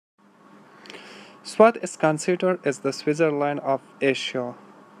Swat is considered as the Switzerland of Asia.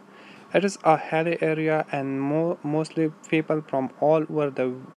 It is a hilly area and mostly people from all over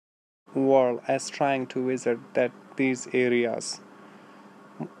the world is trying to visit these areas.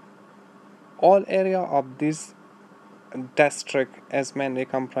 All area of this district is mainly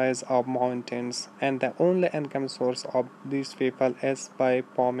comprised of mountains and the only income source of these people is by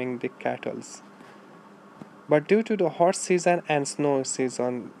farming the cattle. But due to the hot season and snow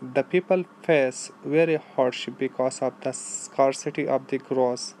season, the people face very hardship because of the scarcity of the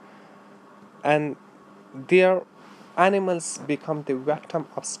grass, and their animals become the victim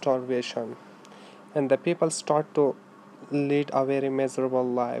of starvation, and the people start to lead a very miserable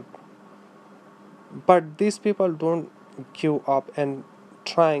life. But these people don't give up and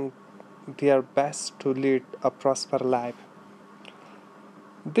trying their best to lead a prosperous life.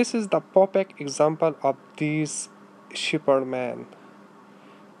 This is the perfect example of these shepherd man.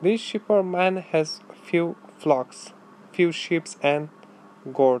 This shepherd man has few flocks, few sheep and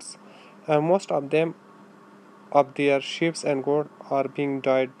goats, and most of them of their sheep and goats are being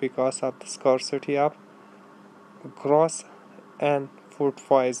died because of the scarcity of grass and food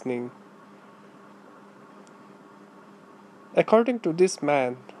poisoning. According to this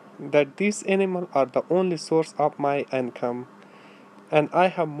man, that these animals are the only source of my income, and I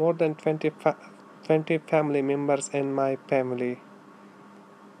have more than 20 family members in my family.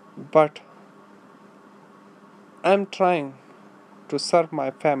 But I'm trying to serve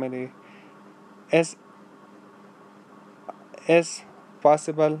my family as as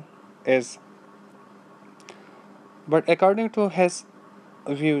possible as. But according to his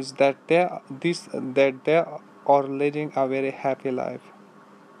views, that they are leading a very happy life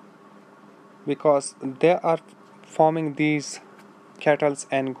because they are farming these cattle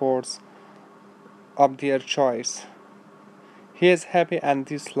and goats of their choice. He is happy in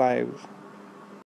this life.